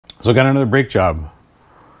So I got another brake job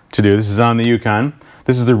to do. This is on the Yukon.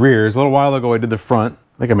 This is the rears. A little while ago I did the front.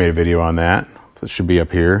 I think I made a video on that. This should be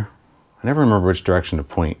up here. I never remember which direction to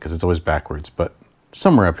point because it's always backwards, but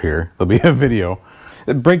somewhere up here there'll be a video.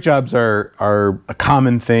 Brake jobs are a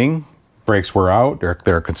common thing. Brakes wear out.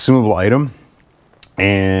 They're a consumable item,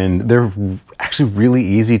 and they're actually really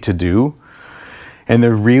easy to do, and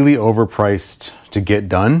they're really overpriced to get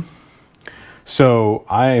done. So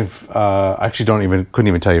I've actually couldn't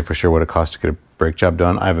even tell you for sure what it costs to get a brake job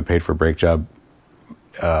done. I haven't paid for a brake job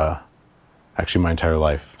actually my entire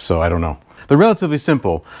life, so I don't know. They're relatively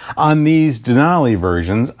simple. On these Denali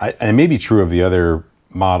versions, and it may be true of the other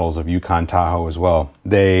models of Yukon Tahoe as well,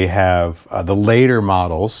 they have the later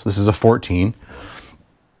models. This is a 14.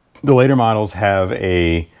 The later models have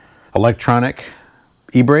a electronic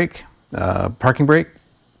e-brake, parking brake,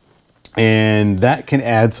 and that can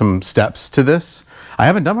add some steps to this. I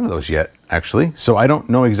haven't done one of those yet, actually, so I don't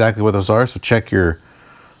know exactly what those are. So check your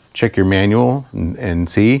manual and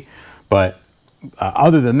see. But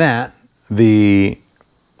other than that, the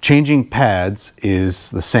changing pads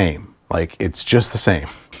is the same. Like, it's just the same.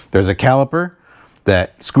 There's a caliper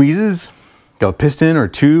that squeezes, got a piston or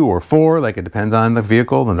 2 or 4, like it depends on the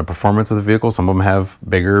vehicle and the performance of the vehicle. Some of them have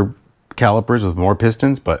bigger calipers with more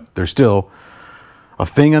pistons, but there's still a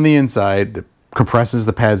thing on the inside that compresses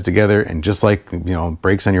the pads together, and just like, you know,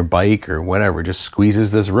 brakes on your bike or whatever, just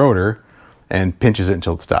squeezes this rotor and pinches it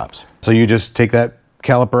until it stops. So you just take that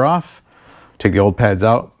caliper off, take the old pads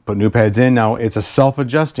out, put new pads in. Now it's a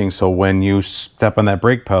self-adjusting, so when you step on that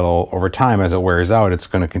brake pedal over time, as it wears out, it's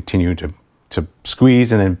going to continue to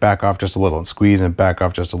squeeze and then back off just a little, and squeeze and back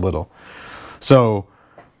off just a little. So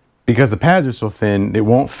because the pads are so thin, it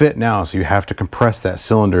won't fit now, so you have to compress that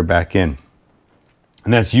cylinder back in.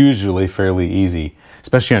 And that's usually fairly easy,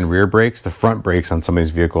 especially on rear brakes. The front brakes on some of these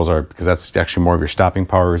vehicles are, because that's actually more of your stopping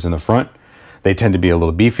power is in the front, they tend to be a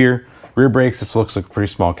little beefier. Rear brakes, this looks like a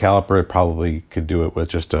pretty small caliper. It probably could do it with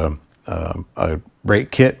just a brake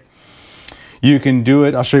kit. You can do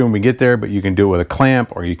it, I'll show you when we get there, but you can do it with a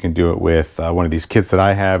clamp, or you can do it with one of these kits that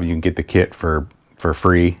I have. You can get the kit for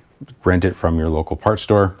free, rent it from your local parts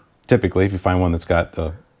store, typically, if you find one that's got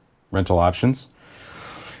the rental options,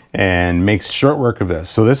 and makes short work of this.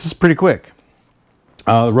 So this is pretty quick.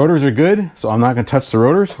 The rotors are good, so I'm not going to touch the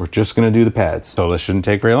rotors. We're just going to do the pads. So this shouldn't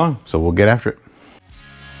take very long, so we'll get after it.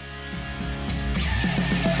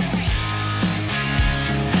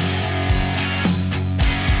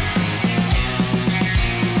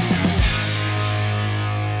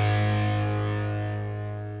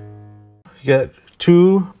 You got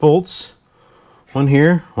 2 bolts, one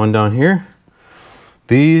here, one down here.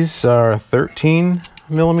 These are 13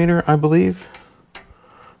 millimeter, I believe.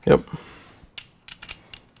 Yep.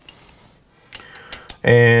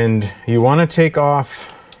 And you want to take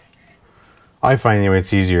off, I find anyway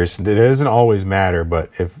it's easier. It doesn't always matter, but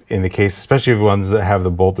if in the case, especially the ones that have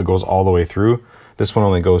the bolt that goes all the way through, this one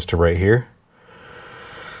only goes to right here.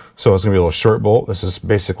 So it's gonna be a little short bolt. This is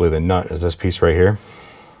basically the nut, is this piece right here.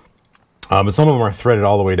 But some of them are threaded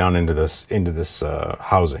all the way down into this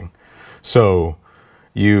housing. So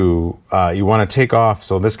you want to take off.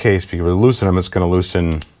 So in this case, because we loosen them, it's going to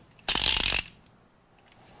loosen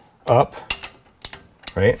up,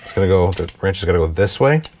 right? It's going to go, the wrench is going to go this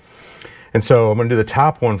way. And so I'm going to do the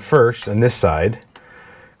top one first on this side.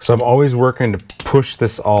 So I'm always working to push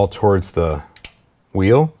this all towards the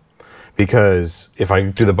wheel, because if I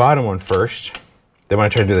do the bottom one first, then when I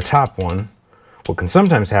try to do the top one, what can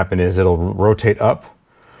sometimes happen is it'll rotate up,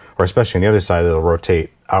 or especially on the other side, it'll rotate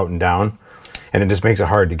out and down, and it just makes it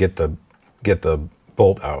hard to get the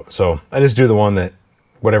bolt out. So I just do the one that,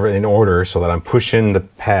 whatever, in order, so that I'm pushing the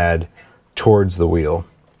pad towards the wheel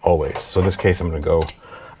always. So in this case, I'm going to go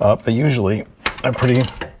up. They usually are pretty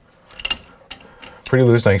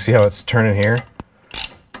loose. I can see how it's turning here.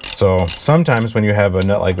 So sometimes when you have a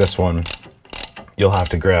nut like this one, you'll have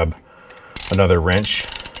to grab another wrench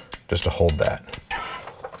just to hold that.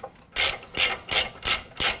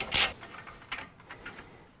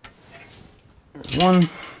 There's one.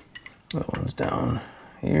 That one's down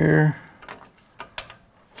here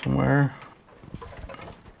somewhere.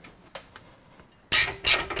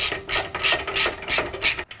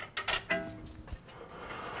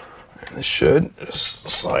 And this should just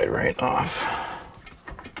slide right off.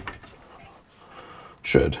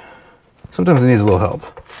 Should. Sometimes it needs a little help.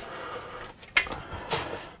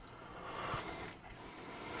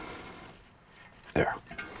 There.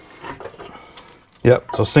 Yep,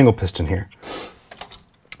 so single piston here.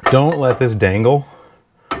 Don't let this dangle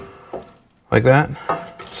like that.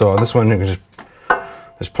 So this one, you can just,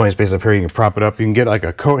 there's plenty of space up here. You can prop it up. You can get like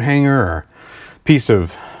a coat hanger or piece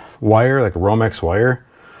of wire, like a Romex wire.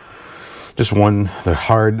 Just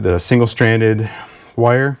the single-stranded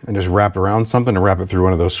wire, and just wrap it around something and wrap it through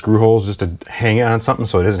one of those screw holes just to hang it on something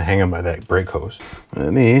so it doesn't hang on by that brake hose.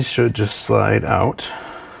 And these should just slide out.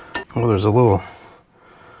 Oh, there's a little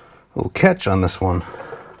catch on this one.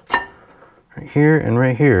 Right here and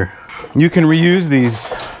right here. You can reuse these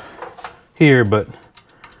here, but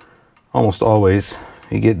almost always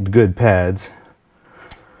you get good pads.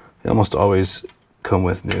 They almost always come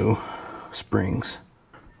with new springs.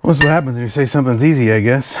 Well, that's what happens when you say something's easy, I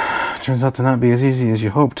guess. Turns out to not be as easy as you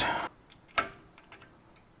hoped.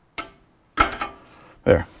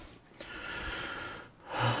 There.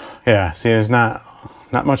 Yeah, see, there's not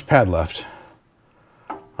much pad left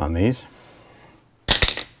on these.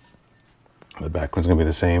 The back one's gonna be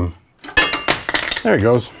the same. There it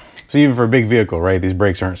goes. So even for a big vehicle, right, these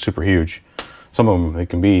brakes aren't super huge. Some of them, they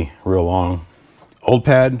can be real long. Old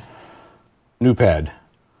pad, new pad.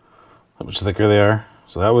 How much thicker they are.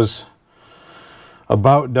 So that was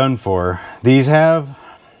about done for. These have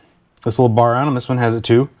this little bar on them. This one has it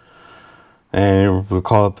too. And we'll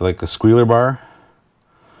call it like a squealer bar.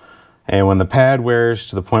 And when the pad wears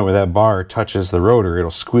to the point where that bar touches the rotor,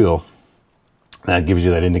 it'll squeal. That gives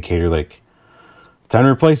you that indicator like, time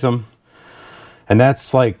to replace them. And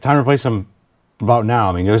that's like, time to replace them about now.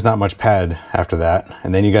 I mean, there's not much pad after that.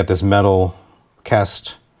 And then you got this metal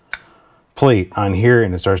cast plate on here,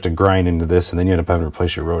 and it starts to grind into this, and then you end up having to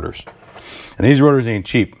replace your rotors. And these rotors ain't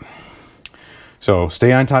cheap. So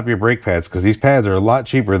stay on top of your brake pads, because these pads are a lot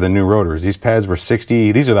cheaper than new rotors. These pads were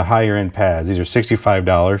 $60, these are the higher end pads. These are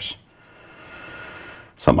 $65.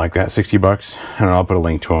 Something like that, 60 bucks. I don't know, I'll put a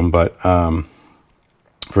link to them, but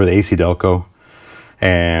for the AC Delco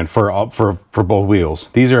and for both wheels.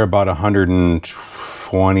 These are about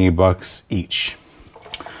 120 bucks each.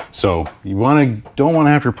 So you don't want to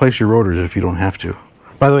have to replace your rotors if you don't have to.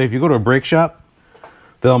 By the way, if you go to a brake shop,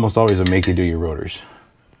 they'll almost always make you do your rotors,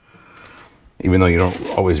 even though you don't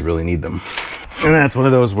always really need them. And that's one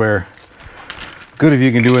of those where good if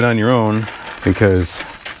you can do it on your own, because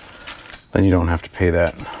then you don't have to pay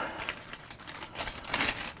that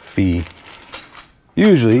fee.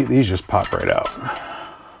 Usually these just pop right out.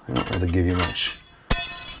 They don't really give you much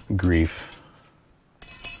grief.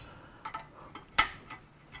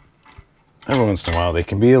 Every once in a while they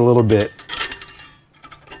can be a little bit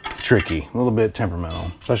tricky, a little bit temperamental,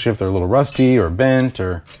 especially if they're a little rusty or bent,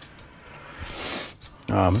 or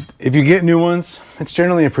if you get new ones, it's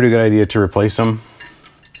generally a pretty good idea to replace them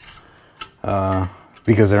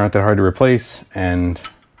because they aren't that hard to replace. And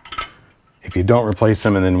if you don't replace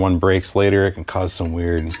them and then one breaks later, it can cause some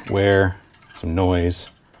weird wear, some noise.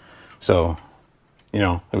 So, you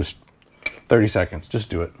know, it was 30 seconds, just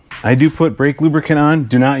do it. I do put brake lubricant on.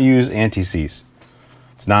 Do not use anti-seize.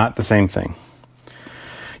 It's not the same thing.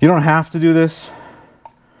 You don't have to do this.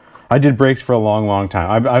 I did brakes for a long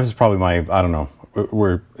time. I was probably I don't know,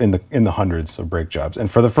 we're in the hundreds of brake jobs.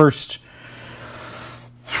 And for the first,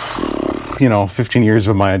 15 years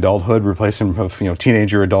of my adulthood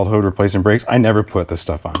teenager adulthood replacing brakes, I never put this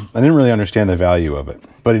stuff on. I didn't really understand the value of it,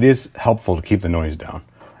 but it is helpful to keep the noise down.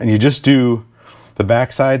 And you just do the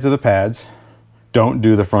back sides of the pads. Don't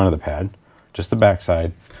do the front of the pad, just the back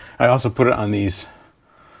side. I also put it on these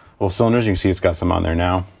little cylinders. You can see it's got some on there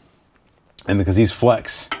now. And because these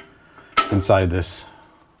flex inside this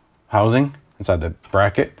housing, inside the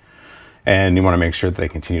bracket, and you want to make sure that they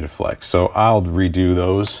continue to flex. So I'll redo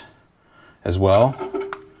those as well.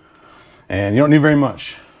 And you don't need very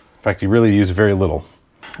much. In fact, you really use very little.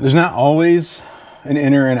 There's not always an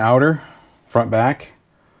inner and outer, front, back.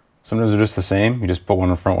 Sometimes they're just the same. You just put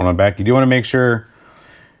one in front, one on back. You do want to make sure,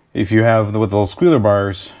 if you have with the little squealer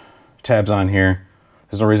bars tabs on here,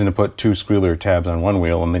 there's no reason to put two squealer tabs on one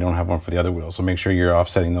wheel and they don't have one for the other wheel. So make sure you're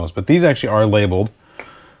offsetting those. But these actually are labeled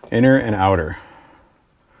inner and outer.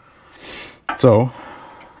 So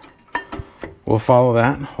we'll follow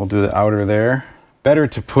that. We'll do the outer there. Better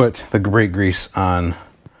to put the brake grease on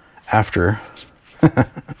after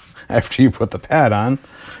after you put the pad on,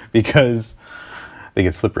 because they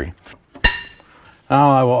get slippery.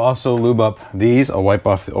 Now I will also lube up these. I'll wipe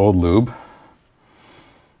off the old lube.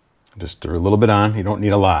 Just a little bit on. You don't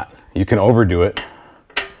need a lot. You can overdo it,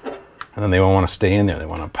 and then they won't want to stay in there. They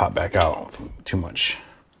want to pop back out too much.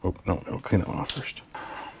 Oh, no, I'll clean that one off first.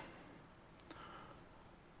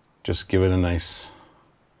 Just give it a nice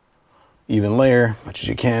even layer, much as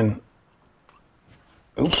you can.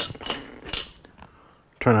 Oops.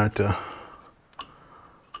 Try not to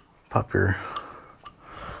pop your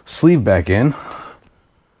sleeve back in.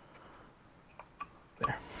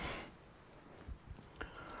 There.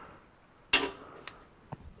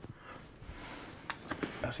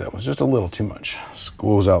 See, that was just a little too much.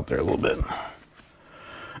 Squoze out there a little bit.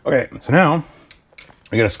 Okay, so now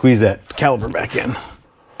we got to squeeze that caliper back in.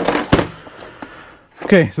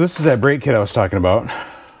 Okay, so this is that brake kit I was talking about.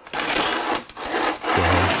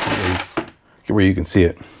 Get where you can see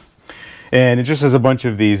it. And it just has a bunch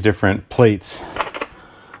of these different plates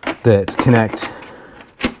that connect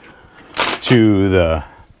to the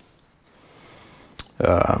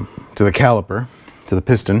caliper, to the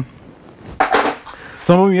piston.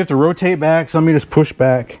 Some of them you have to rotate back, some you just push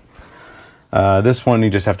back. This one you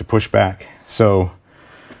just have to push back. So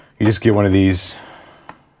you just get one of these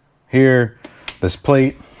here, this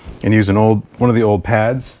plate, and use one of the old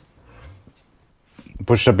pads,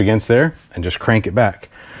 push it up against there, and just crank it back.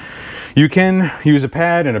 You can use a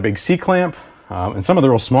pad and a big C-clamp. And some of the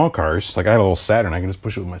real small cars, like I had a little Saturn, I can just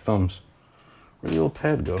push it with my thumbs. Where'd the old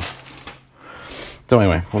pad go? So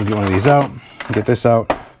anyway, we'll get one of these out, get this out.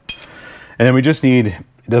 And then we just need,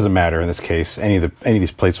 it doesn't matter in this case, any of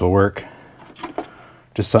these plates will work.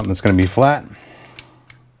 Just something that's gonna be flat.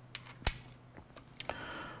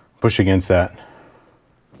 Push against that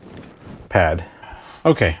pad.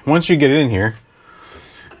 Okay, once you get it in here,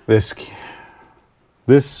 this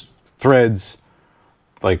threads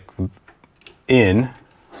like in.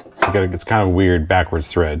 It's kind of a weird backwards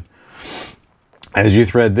thread. As you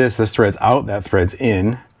thread this threads out, that threads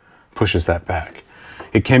in, pushes that back.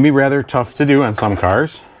 It can be rather tough to do on some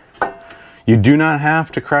cars. You do not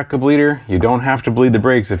have to crack the bleeder. You don't have to bleed the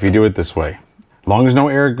brakes if you do it this way. As long as no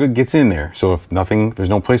air gets in there. So if there's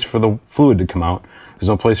no place for the fluid to come out, there's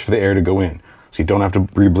no place for the air to go in. So you don't have to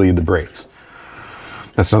re-bleed the brakes.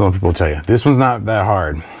 That's something what people tell you. This one's not that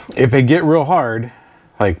hard. If they get real hard,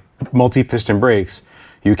 like multi-piston brakes,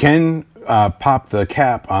 you can pop the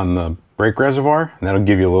cap on the brake reservoir, and that'll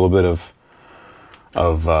give you a little bit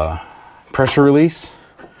of pressure release,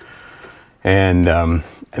 and then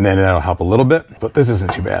that'll help a little bit. But this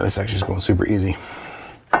isn't too bad. This actually is going super easy.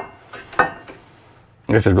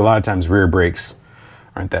 Like I said, a lot of times rear brakes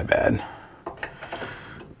aren't that bad.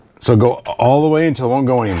 So go all the way until it won't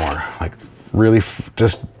go anymore. Like really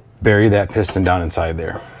just bury that piston down inside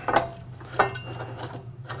there.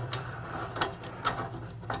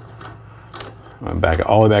 I'm gonna back it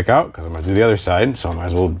all the way back out because I'm gonna do the other side, so I might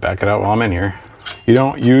as well back it out while I'm in here. You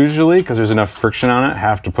don't usually, because there's enough friction on it,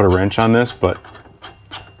 have to put a wrench on this, but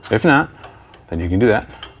if not, then you can do that.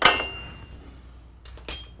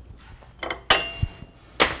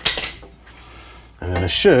 And then it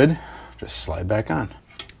should just slide back on.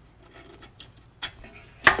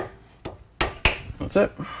 That's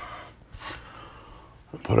it.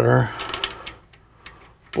 We'll put our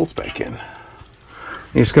bolts back in.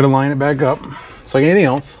 You just gotta line it back up. It's like anything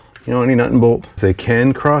else, you know, any nut and bolt. They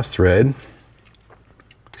can cross thread.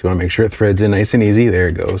 So you wanna make sure it threads in nice and easy. There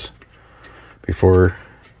it goes. Before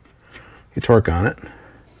you torque on it.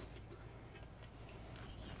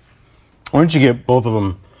 Once you get both of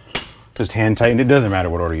them just hand tightened, it doesn't matter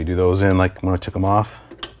what order you do those in, like when I took them off,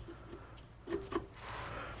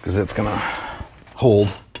 because it's gonna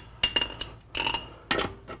hold.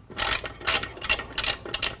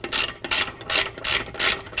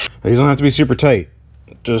 These don't have to be super tight.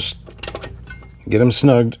 Just get them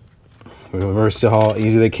snugged. Remember, see how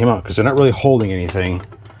easy they came out, because they're not really holding anything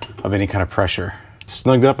of any kind of pressure.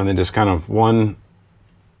 Snugged up, and then just kind of one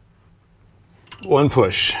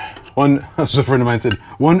push. As a friend of mine said,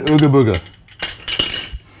 one ooga booga.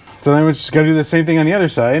 So then we just gotta do the same thing on the other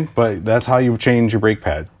side, but that's how you change your brake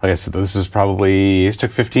pads. Like I said, this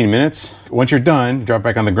took 15 minutes. Once you're done, you drop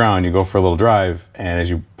back on the ground, you go for a little drive, and as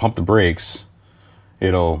you pump the brakes,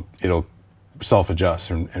 it'll self-adjust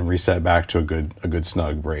and reset back to a good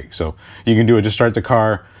snug brake. So you can do it, just start the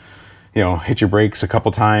car, you know, hit your brakes a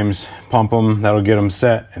couple times, pump them, that'll get them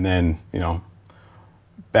set, and then, you know,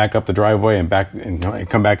 back up the driveway and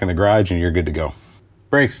come back in the garage, and you're good to go.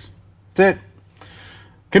 Brakes, that's it.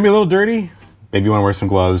 Can be a little dirty. Maybe you want to wear some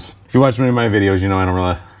gloves. If you watch many of my videos, you know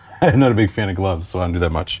I'm not a big fan of gloves, so I don't do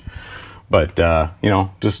that much. But you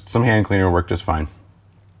know, just some hand cleaner will work just fine.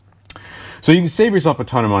 So you can save yourself a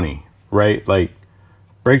ton of money, right? Like,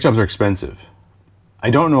 brake jobs are expensive. I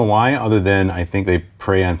don't know why, other than I think they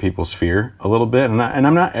prey on people's fear a little bit. And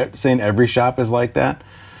I'm not saying every shop is like that.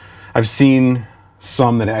 I've seen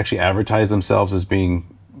some that actually advertise themselves as being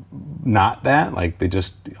not that, like we'll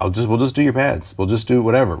just do your pads, we'll just do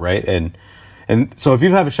whatever, right? And so if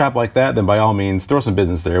you have a shop like that, then by all means throw some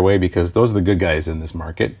business their way, because those are the good guys in this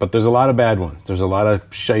market. But there's a lot of bad ones. There's a lot of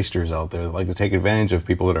shysters out there that like to take advantage of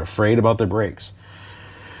people that are afraid about their brakes.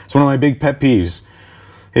 It's one of my big pet peeves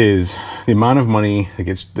is the amount of money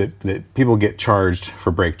that people get charged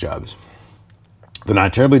for brake jobs. They're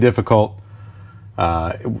not terribly difficult.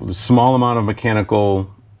 a small amount of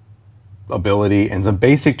mechanical ability and some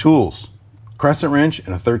basic tools. Crescent wrench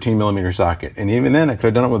and a 13mm socket. And even then, I could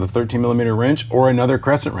have done it with a 13mm wrench or another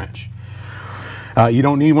crescent wrench. You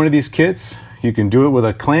don't need one of these kits. You can do it with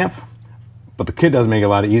a clamp, but the kit does make it a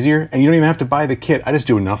lot easier. And you don't even have to buy the kit. I just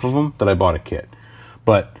do enough of them that I bought a kit.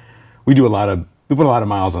 But we put a lot of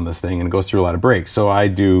miles on this thing and it goes through a lot of breaks. So I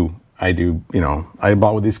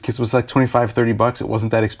bought with these kits, it was like 25, 30 bucks. It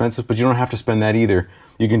wasn't that expensive, but you don't have to spend that either.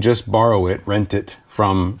 You can just borrow it, rent it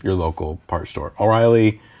from your local parts store.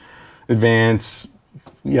 O'Reilly, Advance,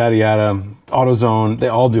 yada yada, AutoZone, they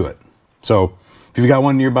all do it. So if you've got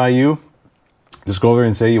one nearby you, just go over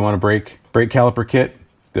and say you want a brake caliper kit.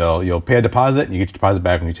 You'll pay a deposit and you get your deposit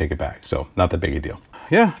back when you take it back. So not that big a deal.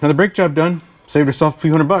 Yeah, another brake job done. Saved yourself a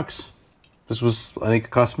few $100. This was, I think it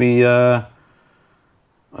cost me, I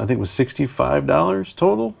think it was $65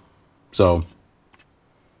 total. So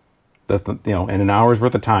that's, and an hour's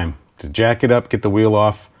worth of time to jack it up, get the wheel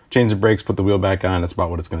off, change the brakes, put the wheel back on. That's about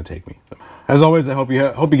what it's going to take me. So, as always, I hope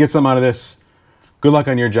you get something out of this. Good luck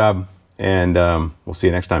on your job, and we'll see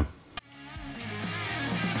you next time.